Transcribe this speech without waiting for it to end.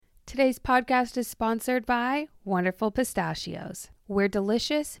Today's podcast is sponsored by Wonderful Pistachios, where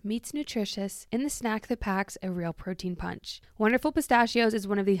delicious meets nutritious in the snack that packs a real protein punch. Wonderful Pistachios is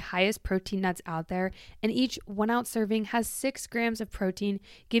one of the highest protein nuts out there, and each 1 ounce serving has 6 grams of protein,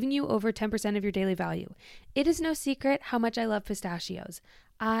 giving you over 10% of your daily value. It is no secret how much I love pistachios.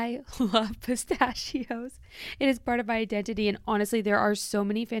 I love pistachios. It is part of my identity, and honestly, there are so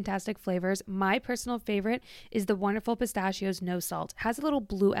many fantastic flavors. My personal favorite is the Wonderful Pistachios No Salt. It has a little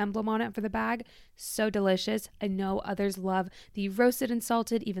blue emblem on it for the bag. So delicious. I know others love the roasted and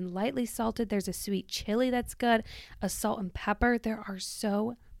salted, even lightly salted. There's a sweet chili that's good, a salt and pepper. There are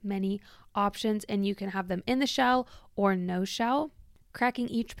so many options, and you can have them in the shell or no shell. Cracking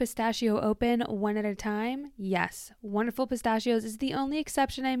each pistachio open one at a time? Yes. Wonderful Pistachios is the only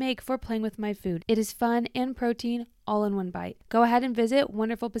exception I make for playing with my food. It is fun and protein all in one bite. Go ahead and visit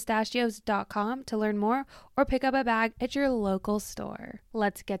wonderfulpistachios.com to learn more or pick up a bag at your local store.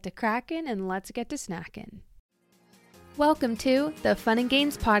 Let's get to cracking and let's get to snacking. Welcome to the Fun and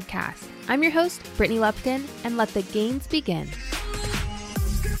Gains Podcast. I'm your host, Brittany Lupton, and let the gains begin.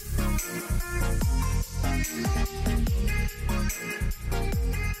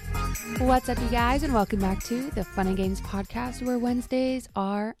 What's up, you guys, and welcome back to the Fun and Gains Podcast, where Wednesdays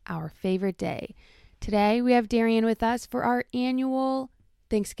are our favorite day. Today, we have Darian with us for our annual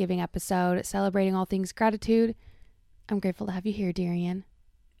Thanksgiving episode, celebrating all things gratitude. I'm grateful to have you here, Darian.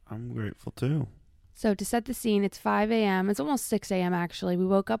 I'm grateful, too. So, to set the scene, it's 5 a.m. It's almost 6 a.m., actually. We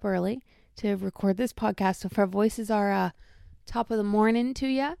woke up early to record this podcast, so if our voices are top of the morning to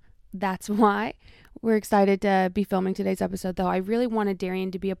you, that's why. We're excited to be filming today's episode, though. I really wanted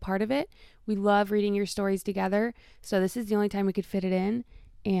Darian to be a part of it. We love reading your stories together, so this is the only time we could fit it in.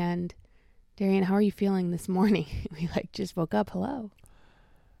 And Darian, how are you feeling this morning? We just woke up. Hello.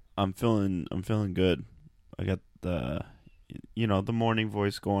 I'm feeling good. I got the morning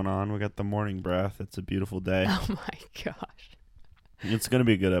voice going on. We got the morning breath. It's a beautiful day. Oh my gosh. It's going to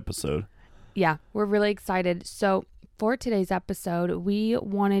be a good episode. Yeah, we're really excited. So for today's episode, we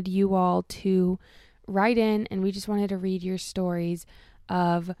wanted you all to write in, and we just wanted to read your stories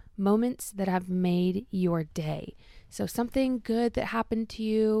of moments that have made your day. So something good that happened to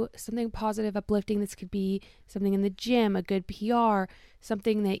you, something positive, uplifting. This could be something in the gym, a good PR,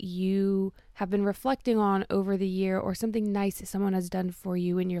 something that you have been reflecting on over the year, or something nice that someone has done for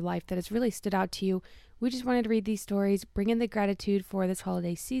you in your life that has really stood out to you. We just wanted to read these stories, bring in the gratitude for this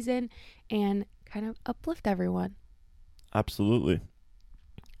holiday season, and kind of uplift everyone. Absolutely.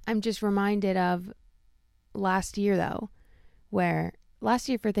 I'm just reminded of last year, though, where last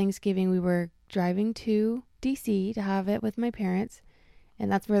year for Thanksgiving, we were driving to DC to have it with my parents, and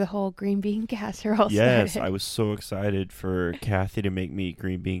that's where the whole green bean casserole started. Yes, I was so excited for Kathy to make me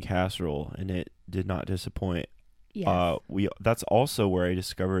green bean casserole, and it did not disappoint. Yes. That's also where I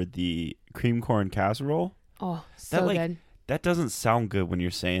discovered the cream corn casserole. Oh, so good. That doesn't sound good when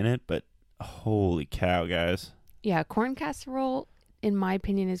you're saying it, but holy cow, guys. Yeah, corn casserole, in my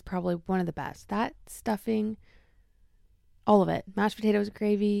opinion, is probably one of the best. That stuffing, all of it. Mashed potatoes,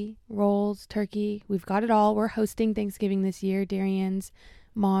 gravy, rolls, turkey. We've got it all. We're hosting Thanksgiving this year. Darian's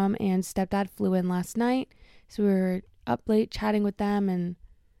mom and stepdad flew in last night, so we were up late chatting with them, and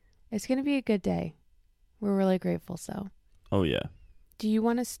it's going to be a good day. We're really grateful, so. Oh, yeah. Do you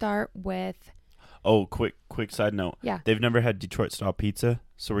want to start with... Oh, quick side note. Yeah. They've never had Detroit-style pizza,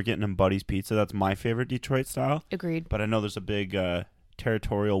 so we're getting them Buddy's Pizza. That's my favorite Detroit style. Agreed. But I know there's a big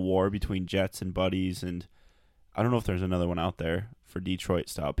territorial war between Jets and Buddy's, and I don't know if there's another one out there for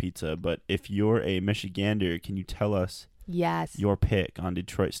Detroit-style pizza. But if you're a Michigander, can you tell us your pick on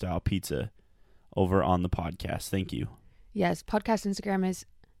Detroit-style pizza over on the podcast? Thank you. Yes, podcast Instagram is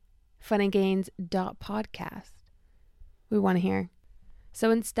funandgains.podcast. We want to hear. So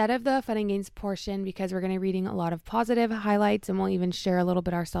instead of the Fun and Gains portion, because we're going to be reading a lot of positive highlights, and we'll even share a little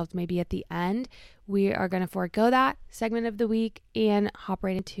bit ourselves maybe at the end, we are going to forego that segment of the week and hop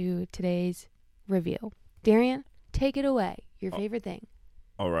right into today's review. Darian, take it away. Your favorite thing.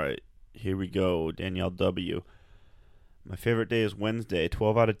 All right. Here we go. Danielle W. My favorite day is Wednesday.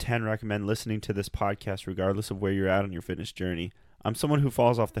 12 out of 10 recommend listening to this podcast regardless of where you're at on your fitness journey. I'm someone who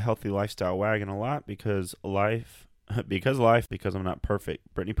falls off the healthy lifestyle wagon a lot because I'm not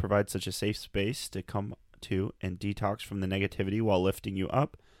perfect. Brittany provides such a safe space to come to and detox from the negativity while lifting you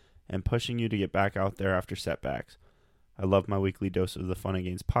up and pushing you to get back out there after setbacks. I love my weekly dose of the Fun and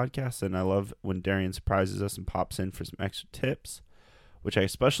Gains podcast, and I love when Darian surprises us and pops in for some extra tips, which I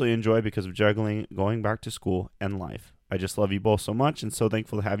especially enjoy because of juggling, going back to school, and life. I just love you both so much and so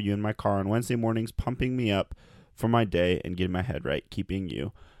thankful to have you in my car on Wednesday mornings, pumping me up for my day and getting my head right, keeping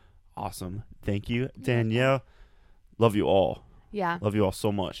you awesome. Thank you, Danielle. Love you all. Yeah. Love you all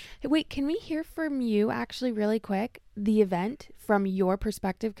so much. Hey, wait, can we hear from you actually really quick, the event from your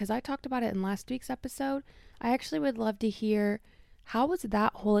perspective? Because I talked about it in last week's episode. I actually would love to hear, how was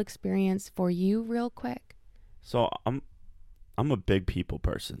that whole experience for you real quick? So I'm a big people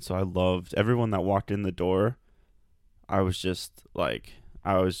person. So I loved everyone that walked in the door. I was just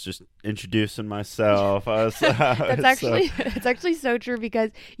introducing myself. It's actually so true,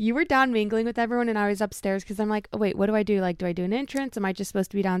 because you were down mingling with everyone and I was upstairs because I'm like, oh, wait, what do I do? Like, do I do an entrance? Am I just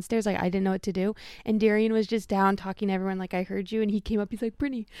supposed to be downstairs? Like, I didn't know what to do. And Darian was just down talking to everyone like, I heard you. And he came up, he's like,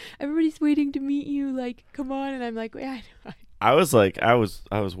 Brittany, everybody's waiting to meet you. Like, come on. And I'm like, yeah, I know. I was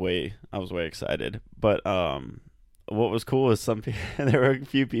way excited. But what was cool is there were a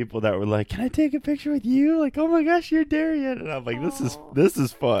few people that were like, "Can I take a picture with you?" Like, "Oh my gosh, you're Darian!" And I'm like, Aww. "This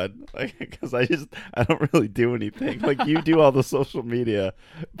is fun." Like, because I don't really do anything. Like, you do all the social media,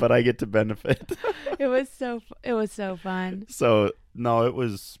 but I get to benefit. It was so fun. So no, it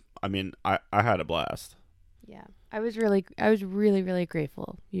was. I mean, I had a blast. Yeah, I was really really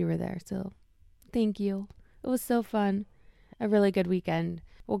grateful you were there. So, thank you. It was so fun. A really good weekend.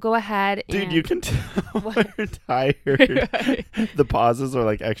 We'll go ahead and... Dude, you can tell we're tired. The pauses are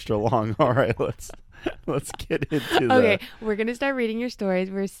like extra long. All right, let's get into Okay, we're going to start reading your stories.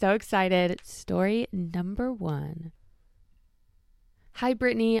 We're so excited. Story number 1. Hi,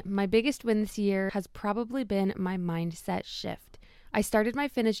 Brittany. My biggest win this year has probably been my mindset shift. I started my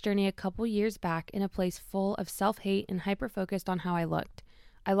fitness journey a couple years back in a place full of self-hate and hyper-focused on how I looked.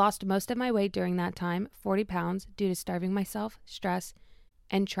 I lost most of my weight during that time, 40 pounds, due to starving myself, stress,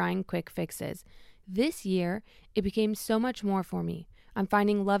 and trying quick fixes. This year, it became so much more for me. I'm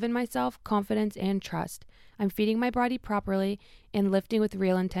finding love in myself, confidence, and trust. I'm feeding my body properly and lifting with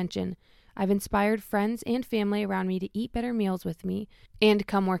real intention. I've inspired friends and family around me to eat better meals with me and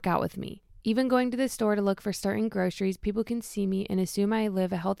come work out with me. Even going to the store to look for certain groceries, people can see me and assume I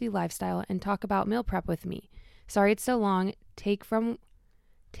live a healthy lifestyle and talk about meal prep with me. Sorry it's so long. Take from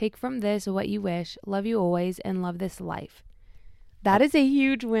this what you wish. Love you always and love this life. That is a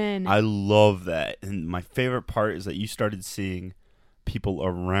huge win. I love that. And my favorite part is that you started seeing people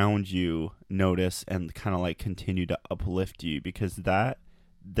around you notice and kind of like continue to uplift you, because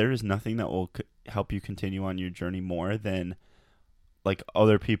there is nothing that will help you continue on your journey more than like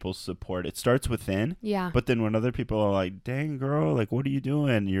other people's support. It starts within. Yeah. But then when other people are like, dang girl, like, what are you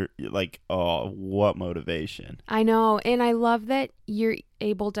doing? You're like, oh, what motivation. I know. And I love that you're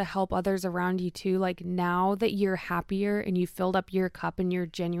able to help others around you too. Like, now that you're happier and you filled up your cup and you're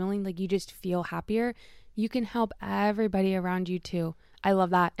genuinely like, you just feel happier, you can help everybody around you too. I love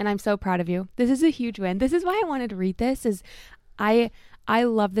that. And I'm so proud of you. This is a huge win. This is why I wanted to read this, is I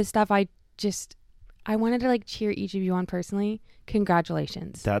love this stuff. I wanted to like cheer each of you on personally.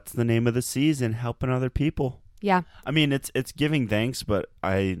 Congratulations. That's the name of the season, helping other people. Yeah. I mean, it's giving thanks, but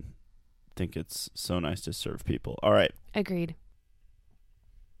I think it's so nice to serve people. All right. Agreed.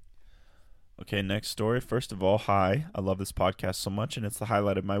 Okay, next story. First of all, hi. I love this podcast so much, and it's the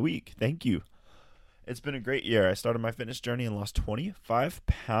highlight of my week. Thank you. It's been a great year. I started my fitness journey and lost 25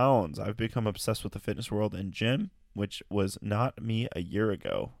 pounds. I've become obsessed with the fitness world and gym, which was not me a year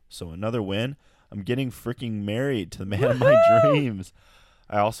ago. So another win. I'm getting freaking married to the man of my dreams.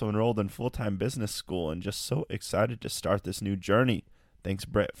 I also enrolled in full-time business school and just so excited to start this new journey. Thanks,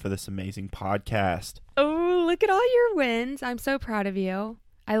 Britt, for this amazing podcast. Oh, look at all your wins. I'm so proud of you.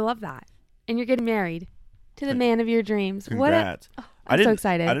 I love that. And you're getting married to the man of your dreams. Congrats. I'm so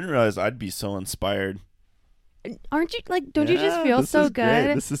excited. I didn't realize I'd be so inspired. Aren't you, like, don't you just feel so good?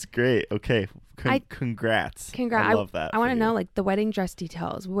 Great. This is great. Okay. Congrats. I love that. I want to know, like, the wedding dress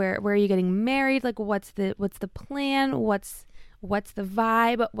details. Where are you getting married? Like, what's the plan? What's the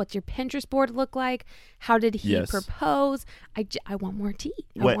vibe? What's your Pinterest board look like? How did he propose? I want more tea.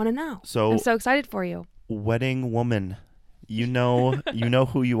 I want to know. So I'm so excited for you. Wedding woman. You know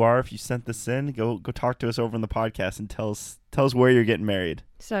who you are. If you sent this in, go talk to us over in the podcast and tell us where you're getting married.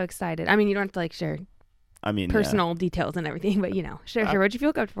 So excited. I mean, you don't have to like share personal details and everything, but sure. What you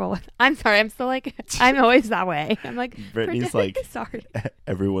feel comfortable with. I'm sorry. I'm still like, I'm always that way. I'm like, Brittany's like, sorry.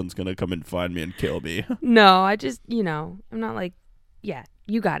 Everyone's going to come and find me and kill me. No, I just, I'm not like, yeah,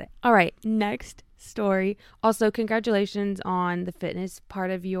 you got it. All right. Next story. Also, congratulations on the fitness part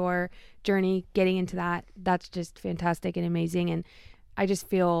of your journey, getting into that. That's just fantastic and amazing. And I just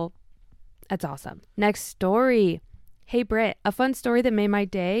feel that's awesome. Next story. Hey, Britt, a fun story that made my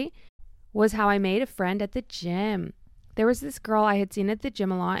day was how I made a friend at the gym. There was this girl I had seen at the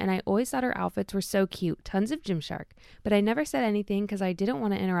gym a lot, and I always thought her outfits were so cute, tons of Gymshark, but I never said anything because I didn't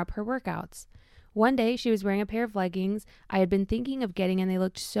want to interrupt her workouts. One day, she was wearing a pair of leggings I had been thinking of getting, and they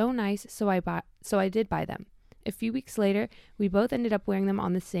looked so nice, so I did buy them. A few weeks later, we both ended up wearing them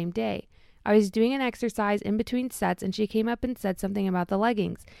on the same day. I was doing an exercise in between sets and she came up and said something about the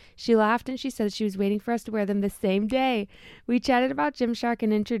leggings. She laughed and she said she was waiting for us to wear them the same day. We chatted about Gymshark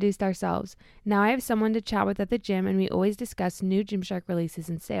and introduced ourselves. Now I have someone to chat with at the gym and we always discuss new Gymshark releases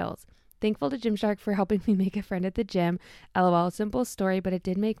and sales. Thankful to Gymshark for helping me make a friend at the gym. LOL, simple story, but it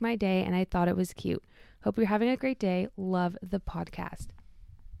did make my day and I thought it was cute. Hope you're having a great day. Love the podcast.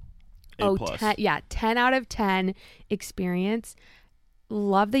 A+. 10 out of 10 experience.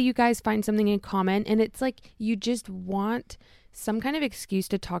 Love that you guys find something in common, and it's like you just want some kind of excuse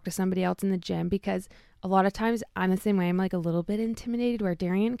to talk to somebody else in the gym, because a lot of times I'm the same way. I'm like a little bit intimidated where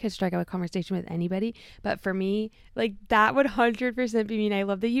Darian could strike up a conversation with anybody, but for me, like that would 100% be me. And I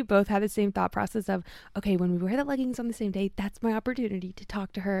love that you both have the same thought process of, okay, when we wear the leggings on the same day, that's my opportunity to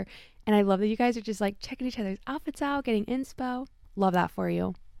talk to her. And I love that you guys are just like checking each other's outfits out, getting inspo. Love that for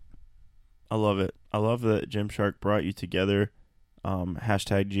you. I love it. I love that Gymshark brought you together.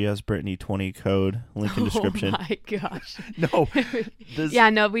 Hashtag GSBrittany 20 code, link in description. Oh my gosh.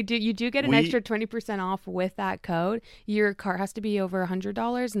 No. We do. You do get an extra 20% off with that code. Your cart has to be over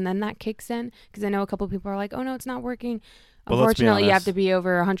 $100 and then that kicks in, because I know a couple of people are like, oh no, it's not working. Unfortunately, you have to be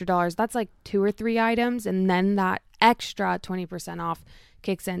over $100. That's like 2 or 3 items, and then that extra 20% off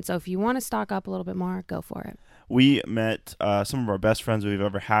kicks in. So if you want to stock up a little bit more, go for it. We met some of our best friends we've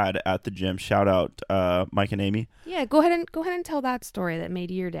ever had at the gym. Shout out Mike and Amy. Yeah, go ahead and tell that story that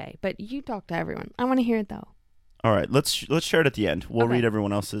made your day. But you talk to everyone. I want to hear it though. All right, let's share it at the end. We'll read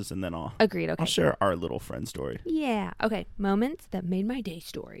everyone else's, and then Agreed. Okay. I'll share our little friend story. Yeah. Okay. Moments that made my day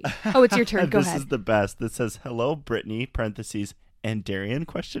story. Oh, it's your turn. Go ahead. This is the best. That says, "Hello, Brittany," parentheses, and Darian,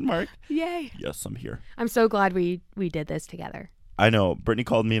 question mark. Yay. Yes, I'm here. I'm so glad we did this together. I know. Brittany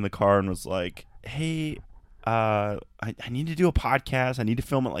called me in the car and was like, hey, I need to do a podcast. I need to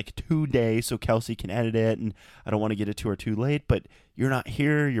film it like 2 days so Kelsey can edit it, and I don't want to get it to her too late, but you're not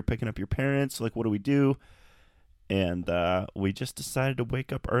here. You're picking up your parents. Like, what do we do? And we just decided to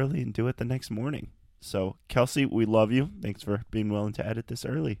wake up early and do it the next morning. So, Kelsey, we love you. Thanks for being willing to edit this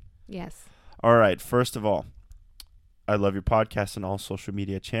early. Yes. All right. First of all, I love your podcast and all social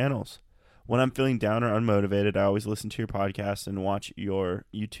media channels. When I'm feeling down or unmotivated, I always listen to your podcast and watch your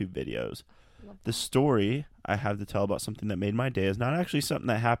YouTube videos. The story I have to tell about something that made my day is not actually something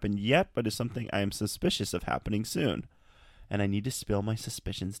that happened yet, but is something I am suspicious of happening soon. And I need to spill my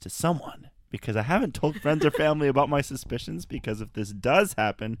suspicions to someone, because I haven't told friends or family about my suspicions, because if this does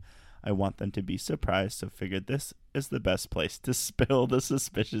happen, I want them to be surprised. So figured this is the best place to spill the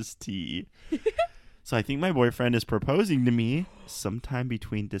suspicious tea. So I think my boyfriend is proposing to me sometime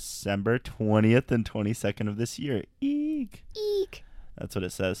between December 20th and 22nd of this year. Eek. Eek. That's what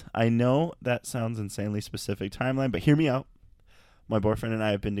it says. I know that sounds insanely specific timeline, but hear me out. My boyfriend and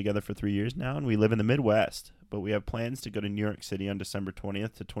I have been together for 3 years now, and we live in the Midwest, but we have plans to go to New York City on December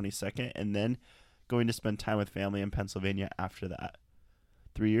 20th to 22nd, and then going to spend time with family in Pennsylvania after that.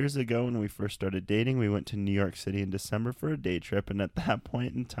 3 years ago, when we first started dating, we went to New York City in December for a day trip, and at that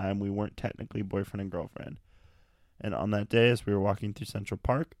point in time, we weren't technically boyfriend and girlfriend. And on that day, as we were walking through Central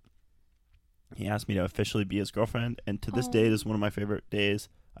Park, he asked me to officially be his girlfriend, and to this day, it is one of my favorite days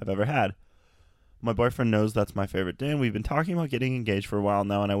I've ever had. My boyfriend knows that's my favorite day, and we've been talking about getting engaged for a while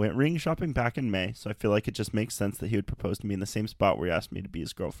now, and I went ring shopping back in May, so I feel like it just makes sense that he would propose to me in the same spot where he asked me to be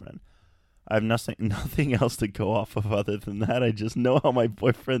his girlfriend. I have nothing else to go off of other than that. I just know how my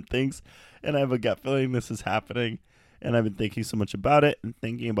boyfriend thinks, and I have a gut feeling this is happening, and I've been thinking so much about it and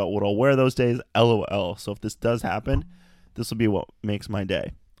thinking about what I'll wear those days, LOL. So if this does happen, this will be what makes my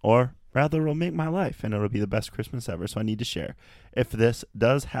day, or rather, it'll make my life, and it'll be the best Christmas ever, so I need to share. If this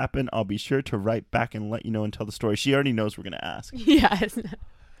does happen, I'll be sure to write back and let you know and tell the story. She already knows we're going to ask. Yes.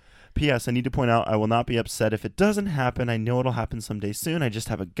 P.S. I need to point out I will not be upset if it doesn't happen. I know it'll happen someday soon. I just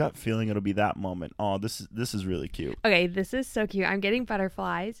have a gut feeling it'll be that moment. Oh, this is really cute. Okay, this is so cute. I'm getting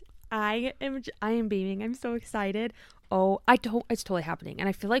butterflies. I am beaming. I'm so excited. Oh, it's totally happening. And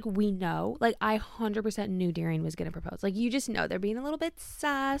I feel like we know, like I 100% knew Darian was going to propose. Like you just know they're being a little bit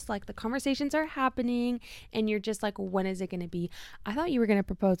sus, like the conversations are happening and you're just like, when is it going to be? I thought you were going to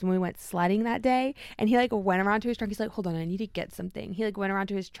propose when we went sledding that day. And he like went around to his trunk. He's like, hold on, I need to get something. He like went around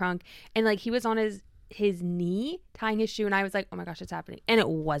to his trunk and like he was on his knee tying his shoe. And I was like, oh my gosh, it's happening. And it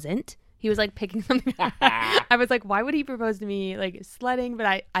wasn't. He was like picking something. I was like, why would he propose to me like sledding?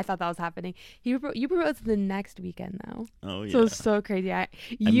 But I thought that was happening. You proposed the next weekend though. Oh yeah. So it's so crazy.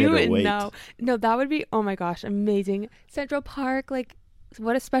 You know. No, that would be, oh my gosh, amazing. Central Park, like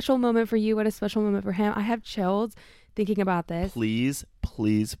what a special moment for you. What a special moment for him. I have chills thinking about this. Please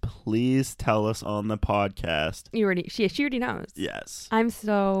tell us on the podcast. She already knows. Yes. I'm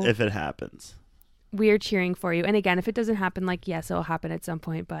so. If it happens. we are cheering for you. And again, if it doesn't happen, like, yes, it'll happen at some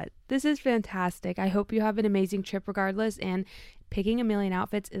point, but this is fantastic. I hope you have an amazing trip regardless. And picking a million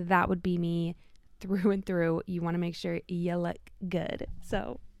outfits, that would be me through and through. You want to make sure you look good.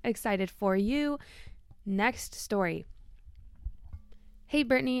 So excited for you. Next story. Hey,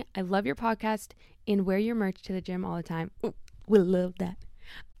 Brittany, I love your podcast and wear your merch to the gym all the time. Ooh, we love that.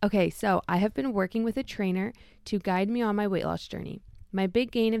 Okay, so I have been working with a trainer to guide me on my weight loss journey. My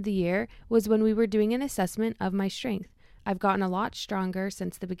big gain of the year was when we were doing an assessment of my strength. I've gotten a lot stronger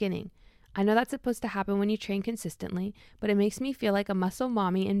since the beginning. I know that's supposed to happen when you train consistently, but it makes me feel like a muscle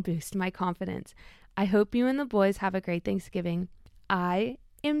mommy and boost my confidence. I hope you and the boys have a great Thanksgiving. I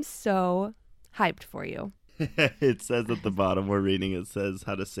am so hyped for you. It says at the bottom we're reading, it says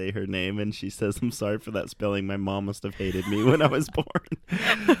how to say her name, and she says, I'm sorry for that spelling. My mom must have hated me when I was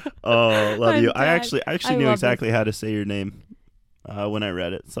born. Oh, love you. I actually knew exactly how to say your name when I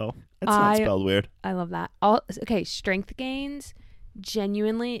read it, so it's not spelled weird. I love that. Okay, strength gains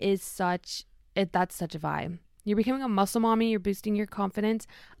genuinely is that's such a vibe. You're becoming a muscle mommy. You're boosting your confidence.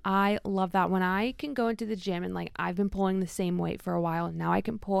 I love that. When I can go into the gym and like I've been pulling the same weight for a while, and now I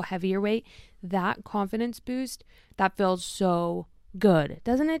can pull heavier weight, that confidence boost, that feels so good.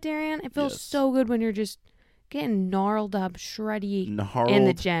 Doesn't it, Darian? It feels so good when you're just getting gnarled up, shreddy in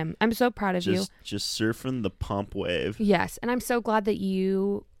the gym. I'm so proud of you. Just surfing the pump wave. Yes. And I'm so glad that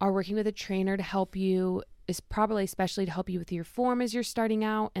you are working with a trainer to help you, is probably especially to help you with your form as you're starting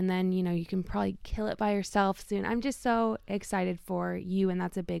out. And then, you can probably kill it by yourself soon. I'm just so excited for you, and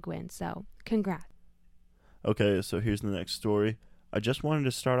that's a big win. So congrats. Okay, so here's the next story. I just wanted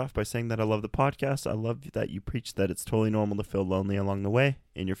to start off by saying that I love the podcast. I love that you preach that it's totally normal to feel lonely along the way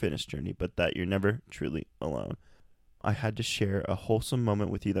in your fitness journey, but that you're never truly alone. I had to share a wholesome moment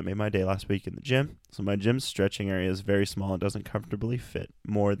with you that made my day last week in the gym. So my gym's stretching area is very small and doesn't comfortably fit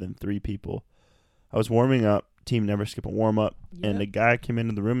more than 3 people. I was warming up, team never skip a warm-up, and a guy came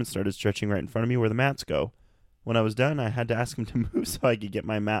into the room and started stretching right in front of me where the mats go. When I was done, I had to ask him to move so I could get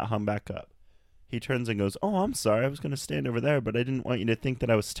my mat hung back up. He turns and goes, "Oh, I'm sorry, I was going to stand over there, but I didn't want you to think that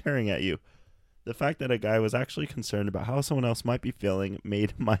I was staring at you." The fact that a guy was actually concerned about how someone else might be feeling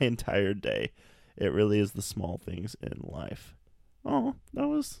made my entire day. It really is the small things in life. Oh, that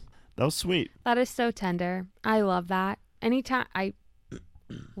was sweet. That is so tender. I love that. Anytime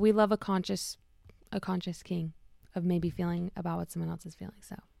we love a conscious king of maybe feeling about what someone else is feeling.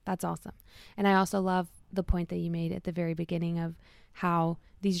 So that's awesome. And I also love the point that you made at the very beginning of how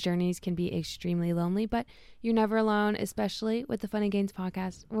these journeys can be extremely lonely, but you're never alone, especially with the Fun and Gains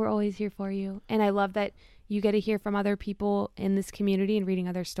podcast. We're always here for you. And I love that you get to hear from other people in this community and reading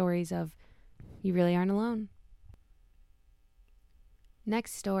other stories of you really aren't alone.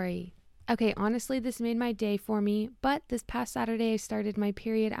 Next story. Okay, honestly, this made my day for me, but this past Saturday I started my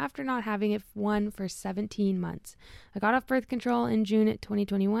period after not having it for 17 months. I got off birth control in June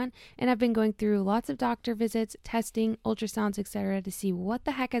 2021, and I've been going through lots of doctor visits, testing, ultrasounds, etc. to see what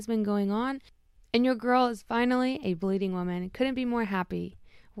the heck has been going on. And your girl is finally a bleeding woman. Couldn't be more happy.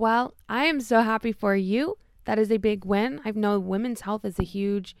 Well, I am so happy for you. That is a big win. I know women's health is a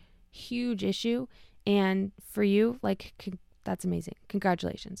huge, huge issue, and for you, that's amazing.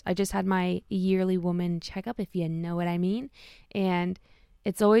 Congratulations. I just had my yearly woman checkup, if you know what I mean. And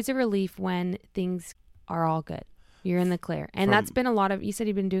it's always a relief when things are all good. You're in the clear. And that's been you said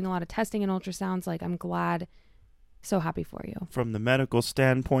you've been doing a lot of testing and ultrasounds. I'm glad. So happy for you. From the medical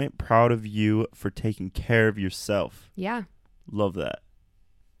standpoint, proud of you for taking care of yourself. Yeah. Love that.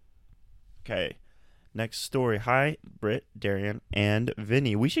 Okay. Next story. Hi, Britt, Darian, and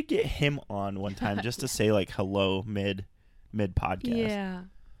Vinny. We should get him on one time just to say hello mid podcast. Yeah.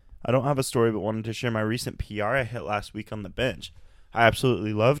 I don't have a story, but wanted to share my recent PR I hit last week on the bench. I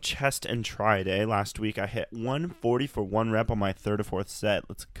absolutely love chest and try day. Last week I hit 140 for 1 rep on my 3rd or 4th set.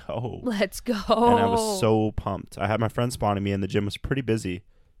 Let's go. And I was so pumped. I had my friend spotting me and the gym was pretty busy.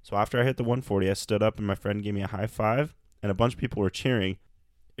 So after I hit the 140, I stood up and my friend gave me a high five and a bunch of people were cheering.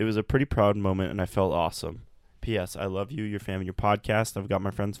 It was a pretty proud moment and I felt awesome. P.S. I love you, your family, your podcast. I've got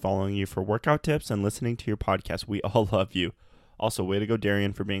my friends following you for workout tips and listening to your podcast. We all love you. Also, way to go,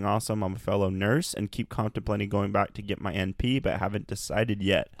 Darian, for being awesome. I'm a fellow nurse and keep contemplating going back to get my NP, but haven't decided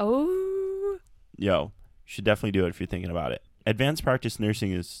yet. Oh. Yo, you should definitely do it if you're thinking about it. Advanced practice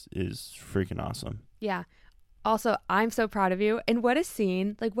nursing is freaking awesome. Yeah. Also, I'm so proud of you. And what a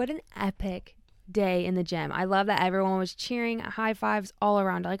scene. What an epic day in the gym. I love that everyone was cheering, high fives all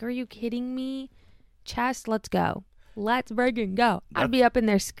around. Are you kidding me? Chest, let's go. Let's friggin' go. I'd be up in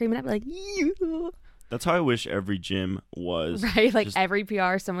there screaming. I'd be like, yeah. That's how I wish every gym was. Right? Every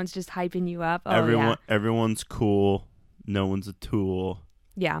PR, someone's just hyping you up. Oh, everyone's cool. No one's a tool.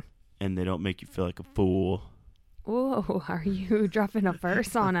 Yeah. and they don't make you feel like a fool. Whoa, are you dropping a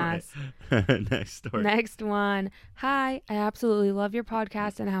verse on us? Next story. Next one. Hi, I absolutely love your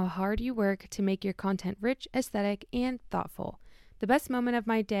podcast and how hard you work to make your content rich, aesthetic, and thoughtful. The best moment of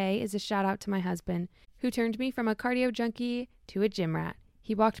my day is a shout out to my husband, who turned me from a cardio junkie to a gym rat.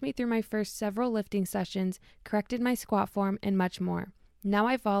 He walked me through my first several lifting sessions, corrected my squat form, and much more. Now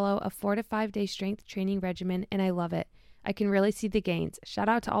I follow a 4 to 5 day strength training regimen, and I love it. I can really see the gains. Shout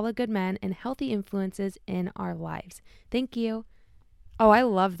out to all the good men and healthy influences in our lives. Thank you. Oh, I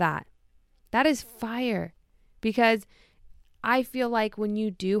love that. That is fire. Because I feel like when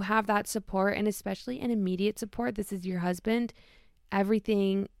you do have that support, and especially an immediate support, this is your husband,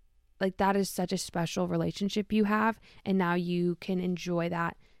 everything, like, that is such a special relationship you have. And now you can enjoy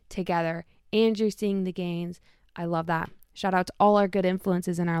that together and you're seeing the gains. I love that. Shout out to all our good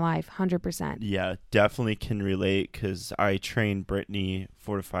influences in our life, 100%. Yeah, definitely can relate because I train Brittany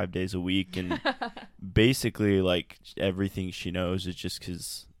 4 to 5 days a week, and basically, like, everything she knows is just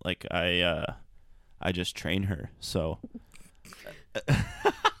because, like, I just train her. So, are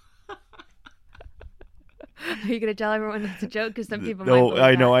you gonna tell everyone it's a joke? Because some people might no, believe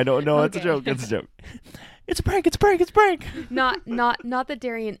I know, that. I don't know. It's a Okay. joke. It's a joke. It's a prank. It's a prank. It's a prank. Not that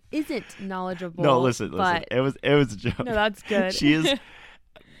Darian isn't knowledgeable. No, listen. But It was a joke. no, that's good. She is.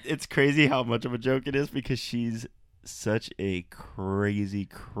 It's crazy how much of a joke it is because she's such a crazy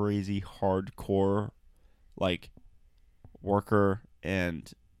hardcore, like, worker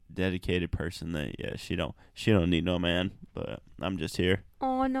and dedicated person that she don't need no man. But I'm just here.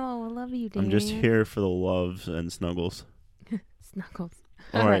 Oh no, I love you, Darian. I'm just here for the loves and snuggles. Snuggles.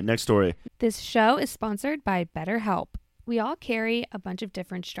 All right, next story. This show is sponsored by BetterHelp. We all carry a bunch of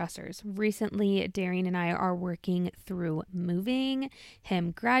different stressors. Recently, Darian and I are working through moving,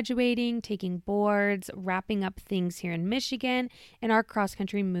 him graduating, taking boards, wrapping up things here in Michigan, and our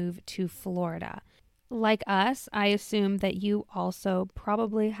cross-country move to Florida. Like us, I assume that you also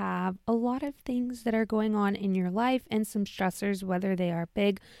probably have a lot of things that are going on in your life and some stressors, whether they are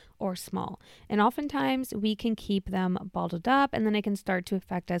big or small. And oftentimes we can keep them bottled up and then it can start to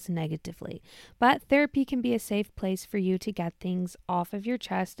affect us negatively. But therapy can be a safe place for you to get things off of your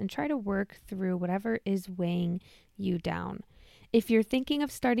chest and try to work through whatever is weighing you down. If you're thinking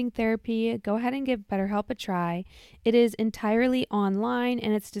of starting therapy, go ahead and give BetterHelp a try. It is entirely online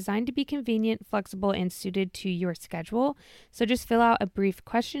and it's designed to be convenient, flexible, and suited to your schedule. So just fill out a brief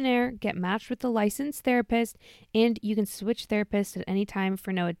questionnaire, get matched with a licensed therapist, and you can switch therapists at any time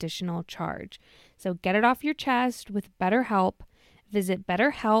for no additional charge. So get it off your chest with BetterHelp. Visit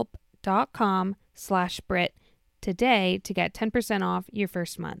betterhelp.com/Brit today to get 10% off your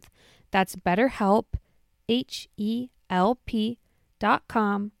first month. That's BetterHelp,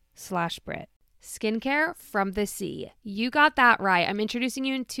 HELP.com/Brit. Skincare from the sea. You got that right. I'm introducing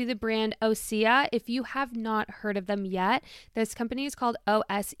you to the brand Osea. If you have not heard of them yet, this company is called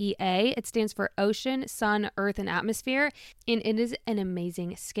OSEA. It stands for Ocean, Sun, Earth, and Atmosphere, and it is an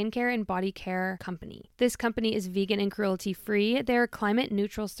amazing skincare and body care company. This company is vegan and cruelty-free. They're climate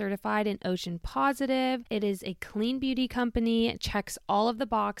neutral certified and ocean positive. It is a clean beauty company. It checks all of the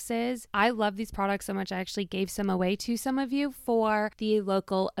boxes. I love these products so much I actually gave some away to some of you for the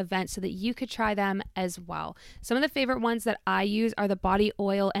local event so that you could try them as well. Some of the favorite ones that I use are the body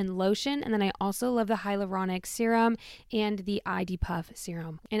oil and lotion, and then I also love the hyaluronic serum and the ID Puff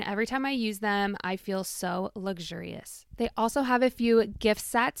serum. And every time I use them, I feel so luxurious. They also have a few gift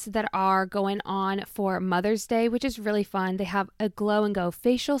sets that are going on for Mother's Day, which is really fun. They have a Glow and Go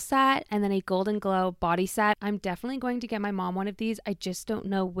facial set and then a Golden Glow body set. I'm definitely going to get my mom one of these. I just don't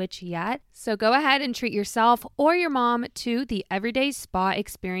know which yet. So go ahead and treat yourself or your mom to the everyday spa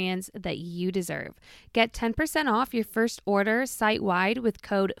experience that you deserve. Get 10% off your first order site-wide with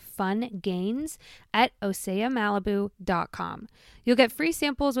code FUNGAINS at OseaMalibu.com. You'll get free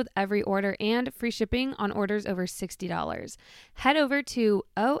samples with every order and free shipping on orders over $60. Head over to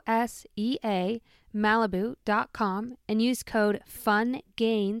OSEAMalibu.com and use code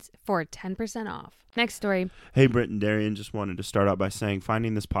FUNGAINS for 10% off. Next story. Hey, Britt and Darian, just wanted to start out by saying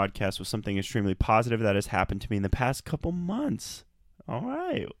finding this podcast was something extremely positive that has happened to me in the past couple months. All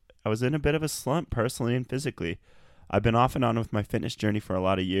right. I was in a bit of a slump personally and physically. I've been off and on with my fitness journey for a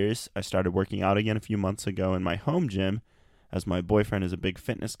lot of years. I started working out again a few months ago in my home gym, as my boyfriend is a big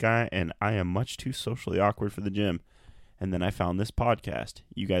fitness guy and I am much too socially awkward for the gym. And then I found this podcast.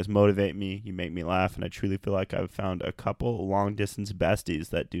 You guys motivate me, you make me laugh, and I truly feel like I've found a couple long-distance besties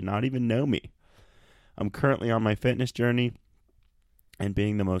that do not even know me. I'm currently on my fitness journey, and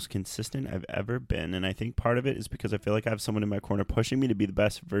being the most consistent I've ever been. And I think part of it is because I feel like I have someone in my corner pushing me to be the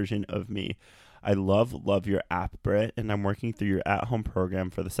best version of me. I love your app, Britt, and I'm working through your at-home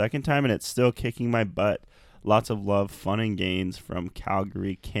program for the second time, and it's still kicking my butt. Lots of love, fun, and gains from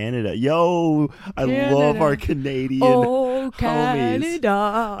Calgary, Canada. Yo, I love our Canadian homies. Canada.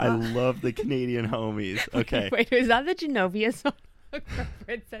 I love the Canadian homies. Okay. Wait, is that the Genovia song?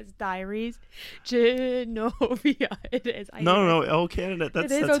 Princess Diaries? Genovia. It is. No. Oh, Canada.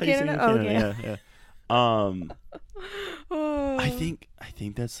 That's how you sing in Canada. Yeah. I think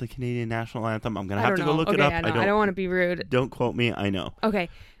that's the Canadian national anthem. I'm gonna have to go look it up. I don't want to be rude. Don't quote me. I know. Okay.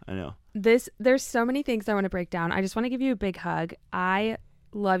 I know. There's so many things I want to break down. I just want to give you a big hug. I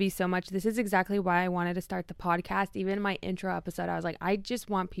love you so much. This is exactly why I wanted to start the podcast. Even in my intro episode, I was like, I just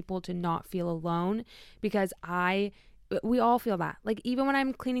want people to not feel alone, because we all feel that. Like, even when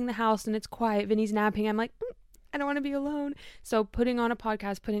I'm cleaning the house and it's quiet, Vinny's napping, I'm like, I don't want to be alone. So putting on a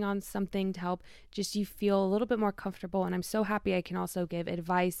podcast, putting on something to help just you feel a little bit more comfortable. And I'm so happy I can also give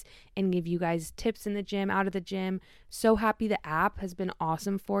advice and give you guys tips in the gym, out of the gym. So happy the app has been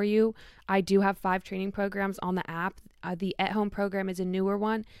awesome for you. I do have 5 training programs on the app. The at-home program is a newer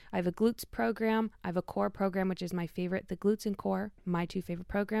one. I have a glutes program. I have a core program, which is my favorite. The glutes and core, my 2 favorite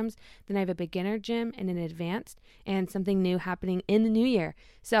programs. Then I have a beginner gym and an advanced, and something new happening in the new year.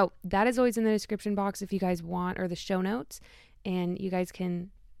 So that is always in the description box if you guys want, or the show notes. And you guys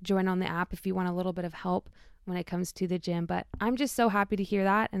can join on the app if you want a little bit of help when it comes to the gym. But I'm just so happy to hear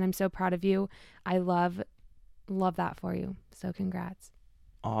that, and I'm so proud of you. I love that for you. So congrats.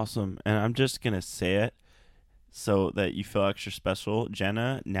 Awesome. And I'm just going to say it so that you feel extra special.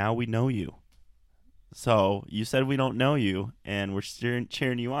 Jenna, now we know you. So you said we don't know you, and we're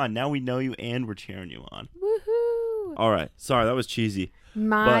cheering you on. Now we know you, and we're cheering you on. Woohoo! All right. Sorry, that was cheesy.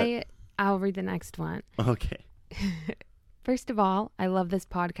 I'll read the next one. Okay. First of all, I love this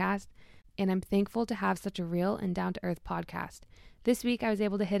podcast, and I'm thankful to have such a real and down-to-earth podcast. This week, I was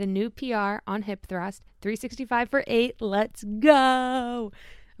able to hit a new PR on hip thrust, 365 for 8. Let's go!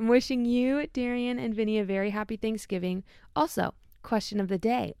 I'm wishing you, Darian, and Vinny a very happy Thanksgiving. Also, question of the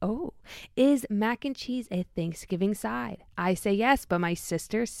day. Oh, is mac and cheese a Thanksgiving side? I say yes, but my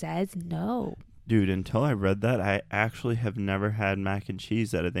sister says no. Dude, until I read that, I actually have never had mac and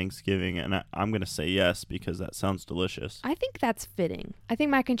cheese at a Thanksgiving, and I'm going to say yes because that sounds delicious. I think that's fitting. I think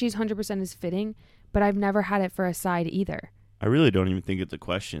mac and cheese 100% is fitting, but I've never had it for a side either. I really don't even think it's a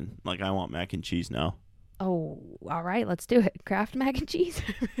question. Like, I want mac and cheese now. Oh, all right, let's do it. Kraft mac and cheese.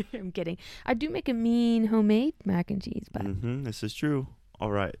 I'm kidding. I do make a mean homemade mac and cheese, but this is true. All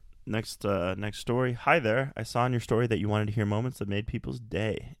right, next story. Hi there. I saw in your story that you wanted to hear moments that made people's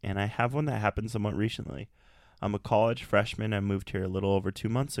day, and I have one that happened somewhat recently. I'm a college freshman. I moved here a little over 2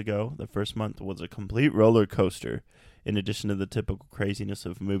 months ago. The first month was a complete roller coaster. In addition to the typical craziness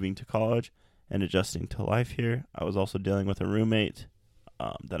of moving to college and adjusting to life here, I was also dealing with a roommate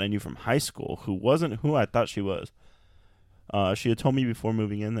that I knew from high school who wasn't who I thought she was. She had told me before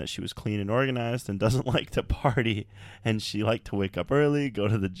moving in that she was clean and organized and doesn't like to party, and she liked to wake up early, go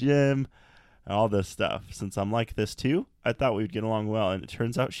to the gym, all this stuff. Since I'm like this too, I thought we'd get along well, and it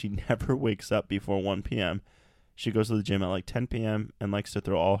turns out she never wakes up before 1 p.m. She goes to the gym at like 10 p.m. and likes to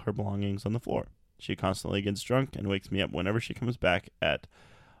throw all her belongings on the floor. She constantly gets drunk and wakes me up whenever she comes back at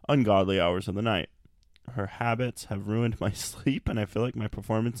ungodly hours of the night. Her habits have ruined my sleep, and I feel like my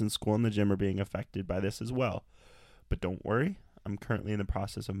performance in school and the gym are being affected by this as well. But don't worry, I'm currently in the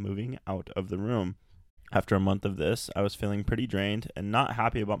process of moving out of the room. After a month of this, I was feeling pretty drained and not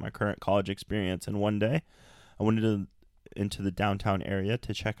happy about my current college experience, and one day I went into the downtown area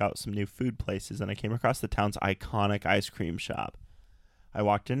to check out some new food places, and I came across the town's iconic ice cream shop. I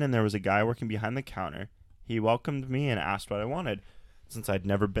walked in, and there was a guy working behind the counter. He welcomed me and asked what I wanted. Since I'd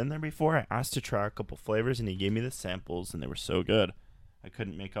never been there before, I asked to try a couple flavors, and he gave me the samples, and they were so good. I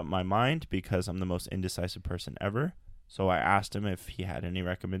couldn't make up my mind because I'm the most indecisive person ever, so I asked him if he had any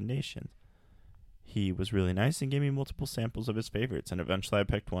recommendations. He was really nice and gave me multiple samples of his favorites, and eventually I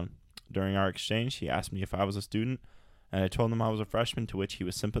picked one. During our exchange, he asked me if I was a student, and I told him I was a freshman, to which he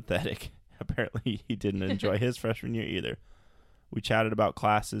was sympathetic. Apparently, he didn't enjoy his freshman year either. We chatted about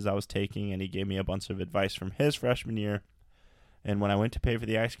classes I was taking, and he gave me a bunch of advice from his freshman year. And when I went to pay for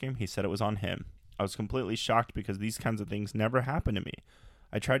the ice cream, he said it was on him. I was completely shocked because these kinds of things never happen to me.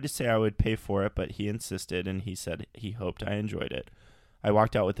 I tried to say I would pay for it, but he insisted, and he said he hoped I enjoyed it. I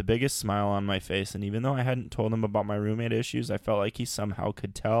walked out with the biggest smile on my face, and even though I hadn't told him about my roommate issues, I felt like he somehow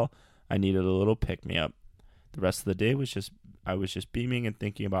could tell I needed a little pick-me-up. The rest of the day I was just beaming and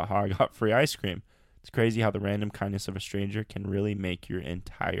thinking about how I got free ice cream. It's crazy how the random kindness of a stranger can really make your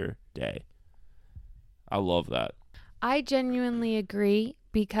entire day. I love that. I genuinely agree,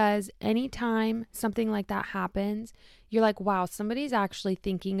 because anytime something like that happens, you're like, wow, somebody's actually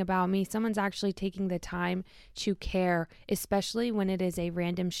thinking about me. Someone's actually taking the time to care, especially when it is a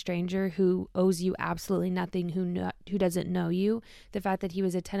random stranger who owes you absolutely nothing, who doesn't know you. The fact that he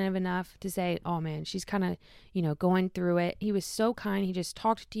was attentive enough to say, oh man, she's kind of, going through it. He was so kind. He just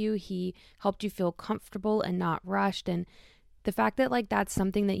talked to you. He helped you feel comfortable and not rushed. And the fact that like that's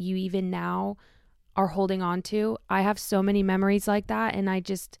something that you even now are holding on to. I have so many memories like that, and I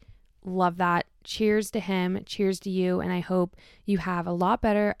just love that. Cheers to him. Cheers to you. And I hope you have a lot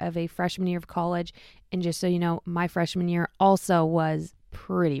better of a freshman year of college. And just so you know, my freshman year also was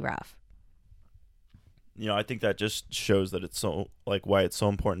pretty rough. I think that just shows that it's so, like, why it's so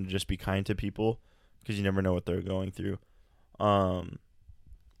important to just be kind to people, because you never know what they're going through. What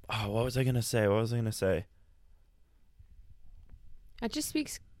was I going to say? It just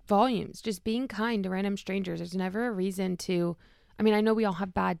speaks volumes. Just being kind to random strangers. There's never a reason to, I know we all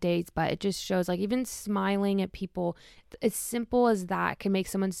have bad days, but it just shows, like, even smiling at people, as simple as that can make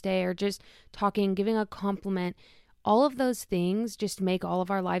someone's day, or just talking, giving a compliment. All of those things just make all of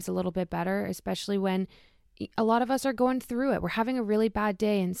our lives a little bit better, especially when a lot of us are going through it. We're having a really bad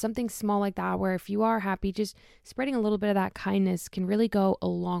day, and something small like that, where if you are happy, just spreading a little bit of that kindness can really go a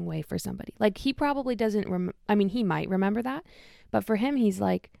long way for somebody. Like, he probably doesn't, he might remember that, but for him, he's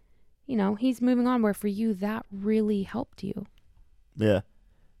like, he's moving on, where for you, that really helped you. Yeah.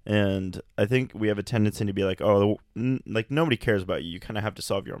 And I think we have a tendency to be like, oh, like, nobody cares about you. You kind of have to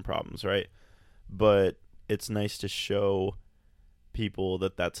solve your own problems, right? But it's nice to show people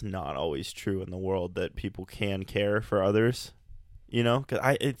that that's not always true in the world, that people can care for others,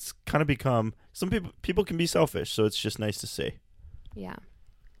 because it's kind of become, some people can be selfish. So it's just nice to see. Yeah.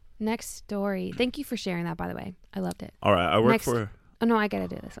 Next story. Thank you for sharing that, by the way. I loved it. All right. I work for... Oh, no, I got to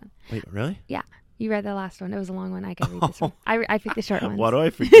do this one. Wait, really? Yeah. You read the last one. It was a long one. I got to read this one. I picked the short ones. Why do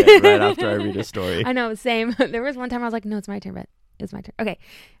I forget right after I read a story? I know, same. There was one time I was like, no, it's my turn, but it was my turn. Okay.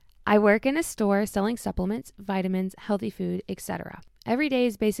 I work in a store selling supplements, vitamins, healthy food, etc. Every day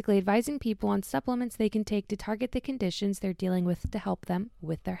is basically advising people on supplements they can take to target the conditions they're dealing with to help them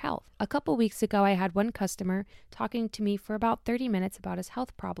with their health. A couple weeks ago, I had one customer talking to me for about 30 minutes about his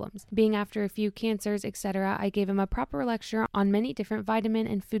health problems. Being after a few cancers, etc., I gave him a proper lecture on many different vitamin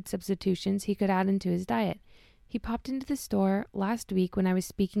and food substitutions he could add into his diet. He popped into the store last week when I was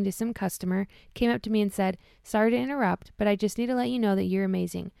speaking to some customer, came up to me and said, "Sorry to interrupt, but I just need to let you know that you're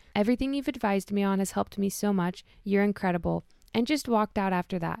amazing. Everything you've advised me on has helped me so much. You're incredible," and just walked out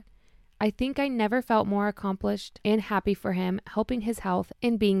after that. I think I never felt more accomplished and happy for him, helping his health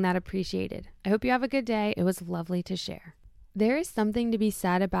and being that appreciated. I hope you have a good day. It was lovely to share. There is something to be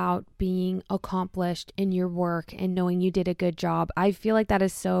said about being accomplished in your work and knowing you did a good job. I feel like that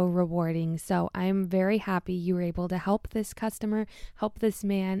is so rewarding. So I'm very happy you were able to help this customer, help this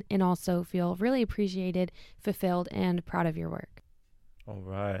man, and also feel really appreciated, fulfilled, and proud of your work. All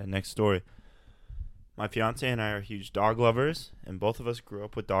right, next story. My fiance and I are huge dog lovers, and both of us grew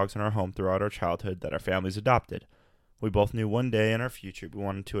up with dogs in our home throughout our childhood that our families adopted. We both knew one day in our future we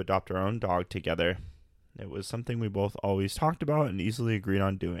wanted to adopt our own dog together. It was something we both always talked about and easily agreed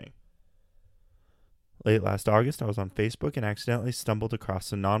on doing. Late last August, I was on Facebook and accidentally stumbled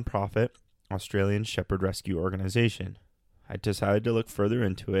across a non-profit Australian Shepherd Rescue organization. I decided to look further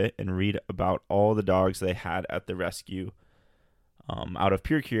into it and read about all the dogs they had at the rescue out of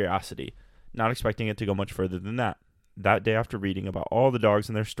pure curiosity, not expecting it to go much further than that. That day, after reading about all the dogs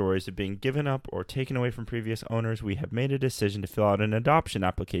and their stories of being given up or taken away from previous owners, we have made a decision to fill out an adoption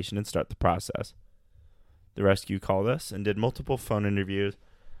application and start the process. The rescue called us and did multiple phone interviews,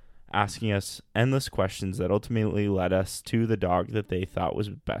 asking us endless questions that ultimately led us to the dog that they thought was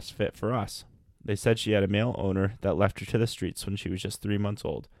best fit for us. They said she had a male owner that left her to the streets when she was just 3 months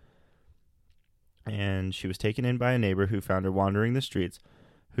old, and she was taken in by a neighbor who found her wandering the streets,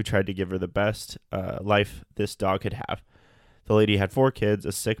 who tried to give her the best life this dog could have. The lady had 4 kids,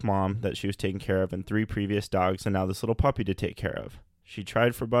 a sick mom that she was taking care of, and 3 previous dogs, and now this little puppy to take care of. She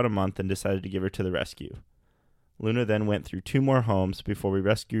tried for about a month and decided to give her to the rescue. Luna then went through 2 more homes before we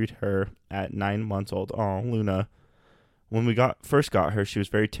rescued her at 9 months old. Oh, Luna. When we first got her, she was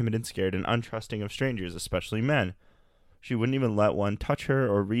very timid and scared and untrusting of strangers, especially men. She wouldn't even let one touch her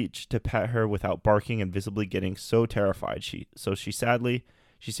or reach to pet her without barking and visibly getting so terrified. She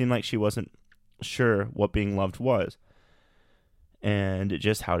seemed like she wasn't sure what being loved was and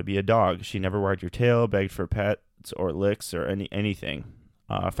just how to be a dog. She never wagged her tail, begged for pets or licks or anything.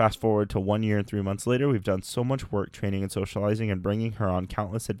 Fast forward to 1 year and 3 months later, we've done so much work training and socializing and bringing her on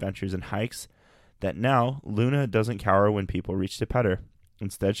countless adventures and hikes that now Luna doesn't cower when people reach to pet her.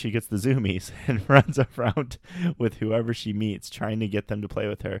 Instead, she gets the zoomies and runs around with whoever she meets, trying to get them to play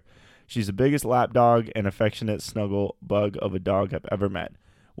with her. She's the biggest lap dog and affectionate snuggle bug of a dog I've ever met.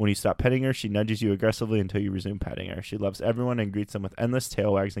 When you stop petting her, she nudges you aggressively until you resume petting her. She loves everyone and greets them with endless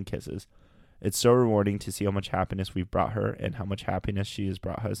tail wags and kisses. It's so rewarding to see how much happiness we've brought her and how much happiness she has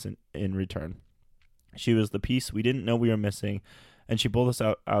brought us in return. She was the piece we didn't know we were missing, and she pulled us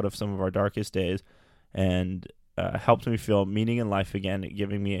out of some of our darkest days and helped me feel meaning in life again,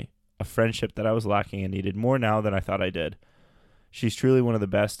 giving me a friendship that I was lacking and needed more now than I thought I did. She's truly one of the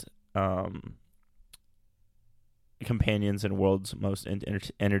best companions in the world's most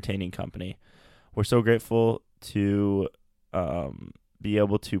entertaining company. We're so grateful to be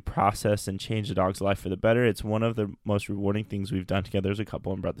able to process and change the dog's life for the better. It's one of the most rewarding things we've done together as a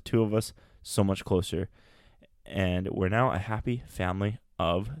couple and brought the two of us so much closer. And we're now a happy family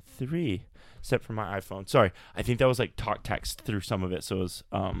of 3, except for my iPhone. Sorry, I think that was like talk text through some of it, so it was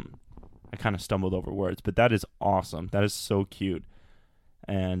I kind of stumbled over words, but that is awesome. That is so cute.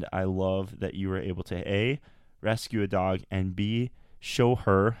 And I love that you were able to A, rescue a dog, and B, show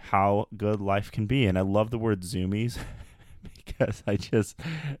her how good life can be. And I love the word zoomies because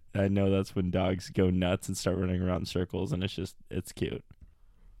I know that's when dogs go nuts and start running around in circles, and it's cute.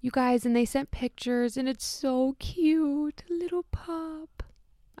 You guys, and they sent pictures, and it's so cute. Little pup.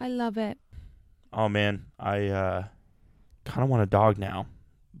 I love it. Oh, man. I kind of want a dog now,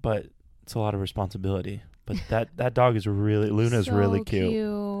 but it's a lot of responsibility. But that dog is Luna's so really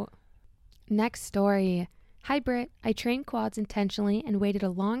cute. Next story. Hi, Britt. I trained quads intentionally and waited a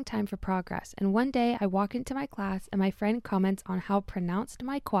long time for progress. And one day I walk into my class and my friend comments on how pronounced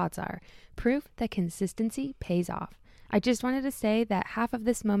my quads are. Proof that consistency pays off. I just wanted to say that half of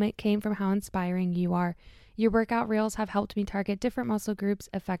this moment came from how inspiring you are. Your workout reels have helped me target different muscle groups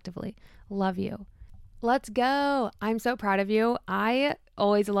effectively. Love you. Let's go. I'm so proud of you. I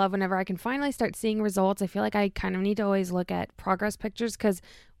always love whenever I can finally start seeing results. I feel like I kind of need to always look at progress pictures because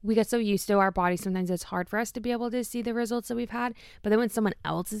we get so used to our body. Sometimes it's hard for us to be able to see the results that we've had. But then when someone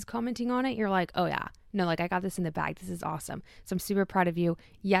else is commenting on it, you're like, oh yeah, no, like I got this in the bag. This is awesome. So I'm super proud of you.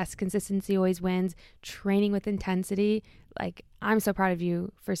 Yes, consistency always wins. Training with intensity. Like I'm so proud of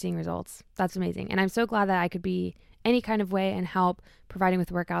you for seeing results. That's amazing. And I'm so glad that I could be any kind of way and help providing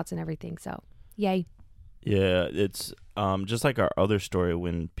with workouts and everything. So yay. Yeah, it's just like our other story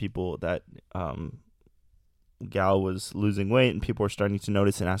when people that gal was losing weight and people were starting to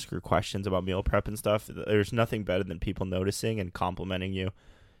notice and ask her questions about meal prep and stuff. There's nothing better than people noticing and complimenting you.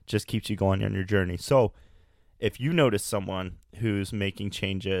 Just keeps you going on your journey. So if you notice someone who's making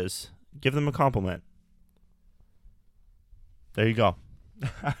changes, give them a compliment. There you go.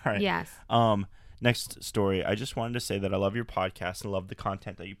 All right. Yes. Next story. I just wanted to say that I love your podcast and love the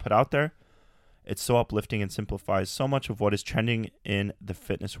content that you put out there. It's so uplifting and simplifies so much of what is trending in the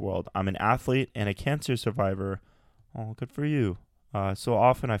fitness world. I'm an athlete and a cancer survivor. Oh, good for you. So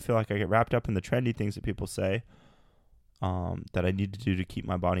often I feel like I get wrapped up in the trendy things that people say that I need to do to keep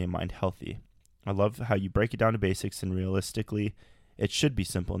my body and mind healthy. I love how you break it down to basics, and realistically, it should be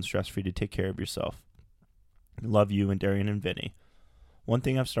simple and stress-free to take care of yourself. Love you and Darian and Vinny. One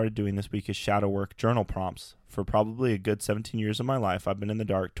thing I've started doing this week is shadow work journal prompts. For probably a good 17 years of my life, I've been in the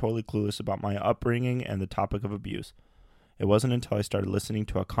dark, totally clueless about my upbringing and the topic of abuse. It wasn't until I started listening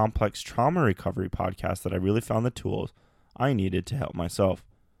to a complex trauma recovery podcast that I really found the tools I needed to help myself.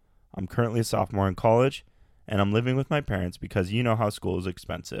 I'm currently a sophomore in college, and I'm living with my parents because you know how school is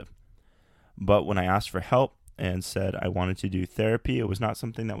expensive. But when I asked for help and said I wanted to do therapy, it was not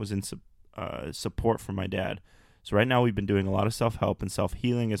something that was in support from my dad. So right now we've been doing a lot of self-help and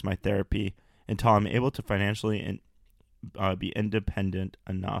self-healing as my therapy until I'm able to financially be independent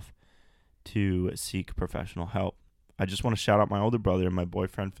enough to seek professional help. I just want to shout out my older brother and my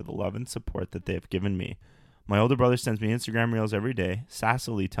boyfriend for the love and support that they have given me. My older brother sends me Instagram reels every day,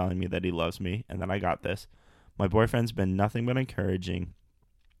 sassily telling me that he loves me and that I got this. My boyfriend's been nothing but encouraging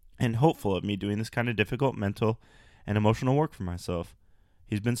and hopeful of me doing this kind of difficult mental and emotional work for myself.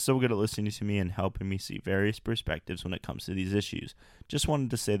 He's been so good at listening to me and helping me see various perspectives when it comes to these issues. Just wanted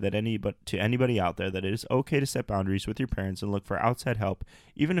to say that to anybody out there that it is okay to set boundaries with your parents and look for outside help,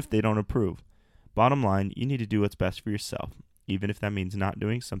 even if they don't approve. Bottom line, you need to do what's best for yourself, even if that means not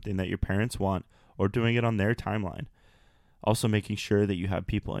doing something that your parents want or doing it on their timeline. Also making sure that you have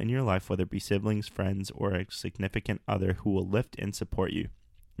people in your life, whether it be siblings, friends, or a significant other, who will lift and support you,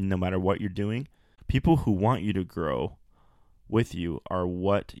 no matter what you're doing. People who want you to grow with you are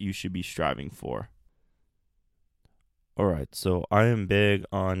what you should be striving for. All right, so I am big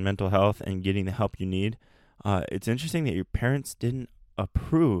on mental health and getting the help you need. It's interesting that your parents didn't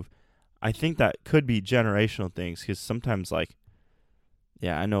approve. I think that could be generational things, because sometimes, like,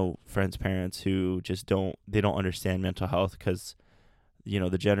 I know friends' parents who just don't understand mental health because,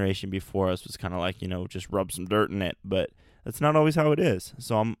 the generation before us was kind of like, just rub some dirt in it. But that's not always how it is.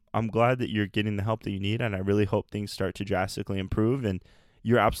 So I'm glad that you're getting the help that you need, and I really hope things start to drastically improve. And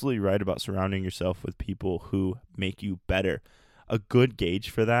you're absolutely right about surrounding yourself with people who make you better. A good gauge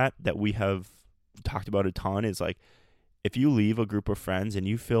for that we have talked about a ton is like, if you leave a group of friends and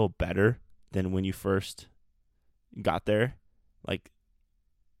you feel better than when you first got there, like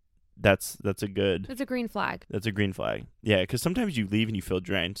that's a green flag. That's a green flag. Yeah, because sometimes you leave and you feel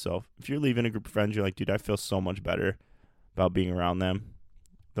drained. So if you're leaving a group of friends, you're like, dude, I feel so much better about being around them.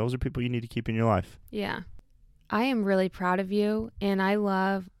 Those are people you need to keep in your life. Yeah. I am really proud of you, and I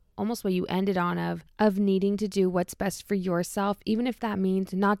love almost what you ended on of needing to do what's best for yourself, even if that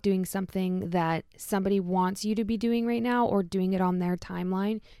means not doing something that somebody wants you to be doing right now or doing it on their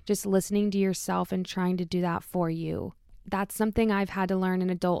timeline, just listening to yourself and trying to do that for you. That's something I've had to learn in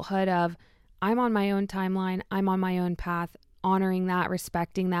adulthood of I'm on my own timeline, I'm on my own path, honoring that,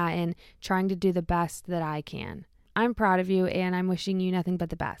 respecting that, and trying to do the best that I can. I'm proud of you, and I'm wishing you nothing but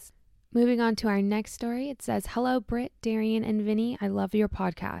the best. Moving on to our next story, it says, "Hello, Britt, Darian, and Vinny. I love your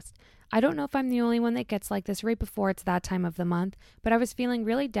podcast. I don't know if I'm the only one that gets like this right before it's that time of the month, but I was feeling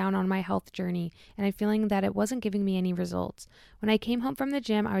really down on my health journey, and I'm feeling that it wasn't giving me any results. When I came home from the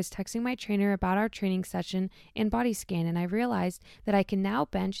gym, I was texting my trainer about our training session and body scan, and I realized that I can now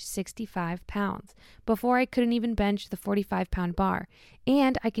bench 65 pounds. Before, I couldn't even bench the 45-pound bar,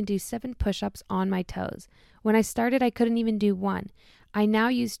 and I can do 7 push-ups on my toes. When I started, I couldn't even do 1. I now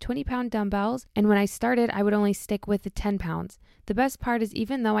use 20-pound dumbbells, and when I started, I would only stick with the 10 pounds. The best part is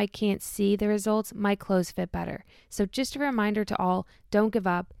even though I can't see the results, my clothes fit better. So just a reminder to all, don't give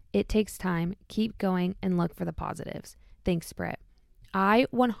up. It takes time. Keep going and look for the positives. Thanks, Britt." I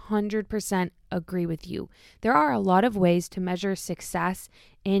 100% agree with you. There are a lot of ways to measure success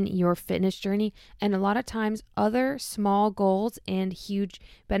in your fitness journey, and a lot of times other small goals and huge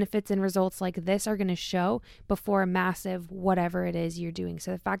benefits and results like this are going to show before a massive whatever it is you're doing.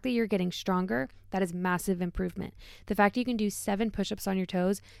 So the fact that you're getting stronger, that is massive improvement. The fact you can do 7 push-ups on your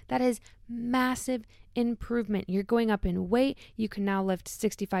toes, that is massive improvement. You're going up in weight. You can now lift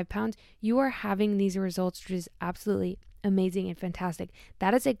 65 pounds. You are having these results, which is absolutely amazing and fantastic.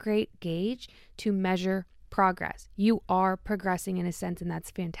 That is a great gauge to measure progress. You are progressing in a sense, and that's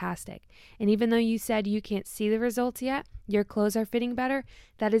fantastic. And even though you said you can't see the results yet, your clothes are fitting better,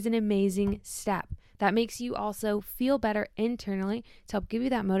 that is an amazing step. That makes you also feel better internally to help give you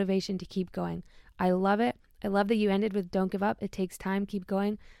that motivation to keep going. I love it. I love that you ended with don't give up. It takes time. Keep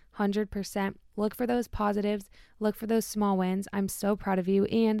going. 100%. Look for those positives. Look for those small wins. I'm so proud of you,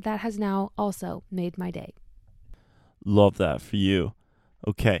 and that has now also made my day. Love that for you.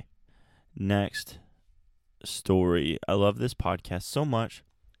 Okay, next story. I love this podcast so much,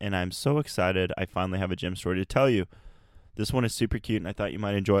 and I'm so excited I finally have a gym story to tell you. This one is super cute, and I thought you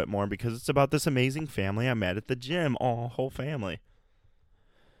might enjoy it more because it's about this amazing family I met at the gym. Oh, whole family.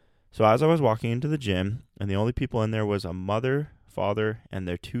 So as I was walking into the gym, and the only people in there was a mother, father, and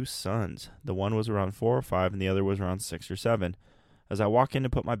their 2 sons. The one was around 4 or 5, and the other was around 6 or 7. As I walk in to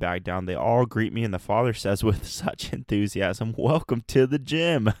put my bag down, they all greet me, and the father says with such enthusiasm, "Welcome to the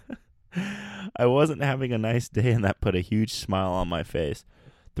gym." I wasn't having a nice day, and that put a huge smile on my face.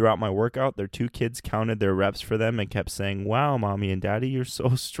 Throughout my workout, their 2 kids counted their reps for them and kept saying, "Wow, Mommy and Daddy, you're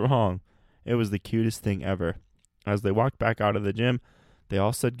so strong." It was the cutest thing ever. As they walked back out of the gym, they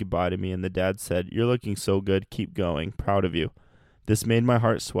all said goodbye to me, and the dad said, "You're looking so good. Keep going. Proud of you." This made my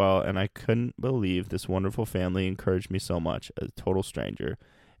heart swell, and I couldn't believe this wonderful family encouraged me so much. A total stranger.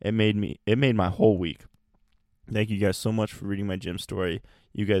 It made my whole week. Thank you guys so much for reading my gym story.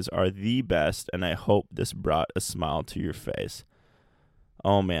 You guys are the best, and I hope this brought a smile to your face.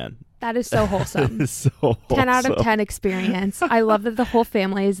 Oh, man. That is so wholesome. That is so wholesome. 10 out of 10 experience. I love that the whole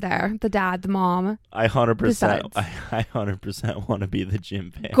family is there. The dad, the mom. I 100% want to be the gym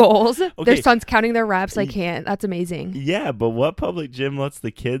fan. Goals. Okay. Their son's counting their reps. I can't. That's amazing. Yeah, but what public gym lets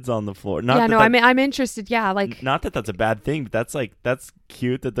the kids on the floor? I'm interested. Yeah, like not that that's a bad thing, but that's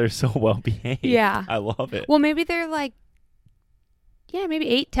cute that they're so well behaved. Yeah. I love it. Well, maybe they're like, maybe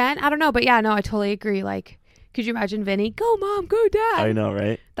 8, 10. I don't know, but yeah, no, I totally agree. Like, could you imagine Vinny? Go, Mom, go, Dad. I know,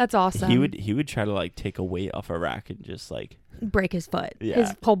 right? That's awesome. He would try to like take a weight off a rack and just like break his foot,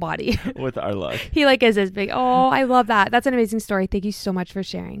 his whole body. With our luck. He like is as big. Oh, I love that. That's an amazing story. Thank you so much for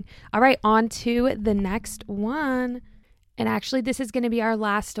sharing. All right, on to the next one. And actually, this is going to be our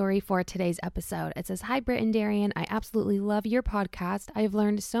last story for today's episode. It says, "Hi, Britt and Darian. I absolutely love your podcast. I have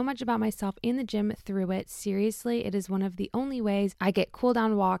learned so much about myself in the gym through it. Seriously, it is one of the only ways I get cool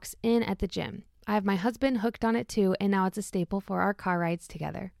down walks in at the gym. I have my husband hooked on it too, and now it's a staple for our car rides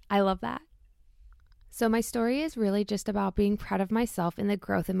together. I love that. So my story is really just about being proud of myself and the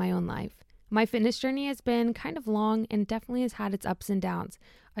growth in my own life. My fitness journey has been kind of long and definitely has had its ups and downs.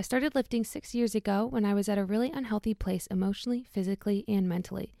 I started lifting 6 years ago when I was at a really unhealthy place emotionally, physically, and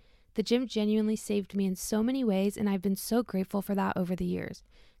mentally. The gym genuinely saved me in so many ways, and I've been so grateful for that over the years.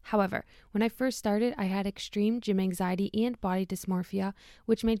 However, when I first started, I had extreme gym anxiety and body dysmorphia,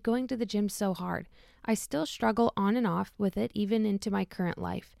 which made going to the gym so hard. I still struggle on and off with it even into my current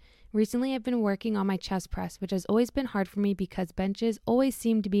life. Recently, I've been working on my chest press, which has always been hard for me because benches always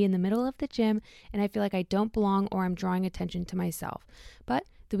seem to be in the middle of the gym, and I feel like I don't belong or I'm drawing attention to myself. But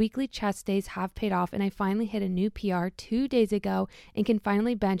the weekly chest days have paid off, and I finally hit a new PR 2 days ago and can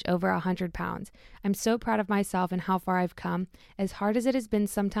finally bench over 100 pounds. I'm so proud of myself and how far I've come. As hard as it has been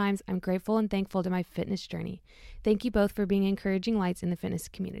sometimes, I'm grateful and thankful to my fitness journey. Thank you both for being encouraging lights in the fitness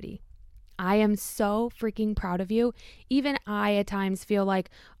community. I am so freaking proud of you. Even I at times feel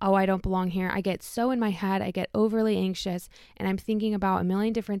like, oh, I don't belong here. I get so in my head, I get overly anxious, and I'm thinking about a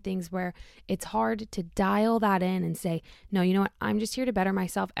million different things where it's hard to dial that in and say, no, you know what? I'm just here to better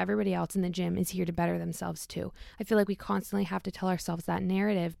myself. Everybody else in the gym is here to better themselves too. I feel like we constantly have to tell ourselves that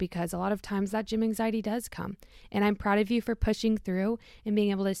narrative because a lot of times that gym anxiety does come. And I'm proud of you for pushing through and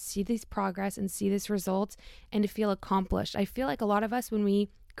being able to see this progress and see this results and to feel accomplished. I feel like a lot of us, when we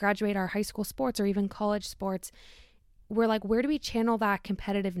graduate our high school sports or even college sports, we're like, where do we channel that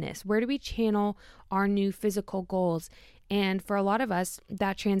competitiveness? Where do we channel our new physical goals? And for a lot of us,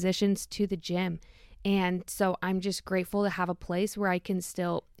 that transitions to the gym. And so I'm just grateful to have a place where I can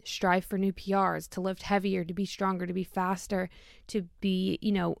still strive for new PRs, to lift heavier, to be stronger, to be faster, to be,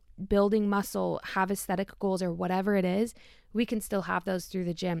 building muscle, have aesthetic goals or whatever it is. We can still have those through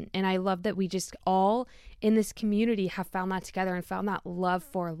the gym. And I love that we just all in this community have found that together and found that love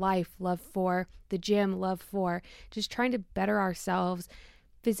for life, love for the gym, love for just trying to better ourselves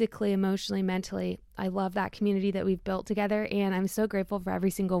physically, emotionally, mentally. I love that community that we've built together, and I'm so grateful for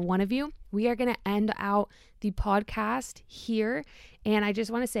every single one of you. We are going to end out the podcast here, and I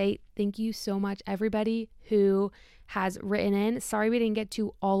just want to say thank you so much, everybody who has written in. Sorry we didn't get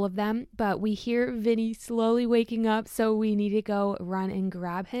to all of them, but we hear Vinny slowly waking up, so we need to go run and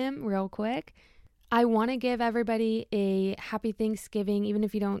grab him real quick. I want to give everybody a happy Thanksgiving. Even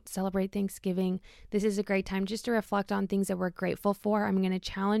if you don't celebrate Thanksgiving, this is a great time just to reflect on things that we're grateful for. I'm going to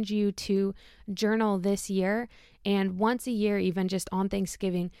challenge you to journal this year, and once a year, even just on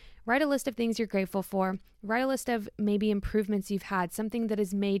Thanksgiving, write a list of things you're grateful for. Write a list of maybe improvements you've had, something that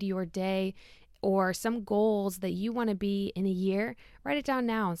has made your day, or some goals that you want to be in a year. Write it down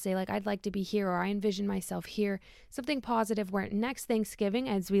now and say, like, I'd like to be here, or I envision myself here. Something positive where next Thanksgiving,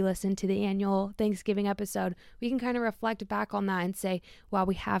 as we listen to the annual Thanksgiving episode, we can kind of reflect back on that and say, wow,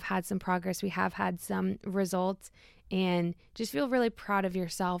 we have had some progress. We have had some results, and just feel really proud of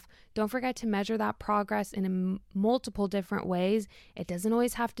yourself. Don't forget to measure that progress in multiple different ways. It doesn't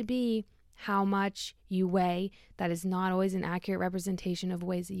always have to be how much you weigh. That is not always an accurate representation of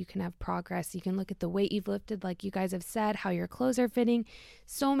ways that you can have progress. You can look at the weight you've lifted, like you guys have said, how your clothes are fitting,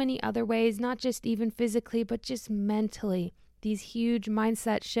 so many other ways, not just even physically, but just mentally. These huge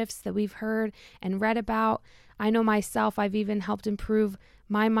mindset shifts that we've heard and read about. I know myself, I've even helped improve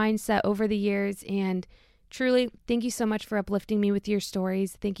my mindset over the years, and truly, thank you so much for uplifting me with your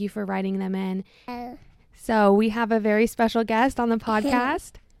stories. Thank you for writing them in. So we have a very special guest on the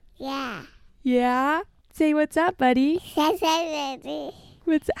podcast. Yeah. Yeah? Say what's up, buddy.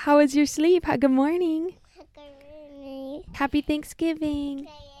 How was your sleep? Good morning. Happy Thanksgiving.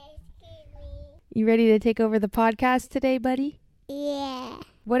 You ready to take over the podcast today, buddy? Yeah.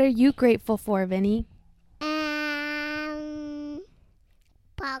 What are you grateful for, Vinny?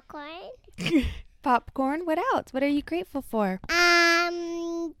 Popcorn. Popcorn? What else? What are you grateful for?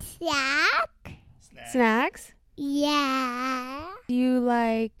 Snacks? Yeah. Do you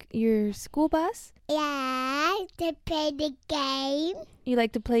like your school bus? Yeah. To play the game. You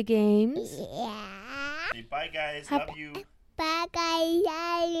like to play games? Yeah. Say bye, guys. Love you. Bye, guys.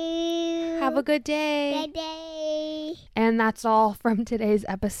 Love you. Have a good day. Good day. And that's all from today's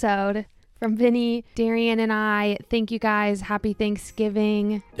episode. From Vinny, Darian, and I, thank you guys. Happy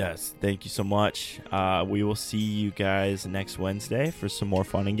Thanksgiving. Yes, thank you so much. We will see you guys next Wednesday for some more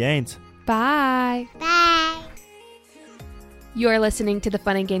fun and gains. Bye. Bye. You are listening to the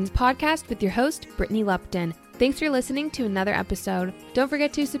Fun and Gains podcast with your host, Brittany Lupton. Thanks for listening to another episode. Don't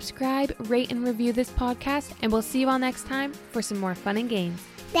forget to subscribe, rate, and review this podcast, and we'll see you all next time for some more fun and games.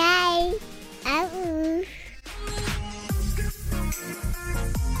 Bye.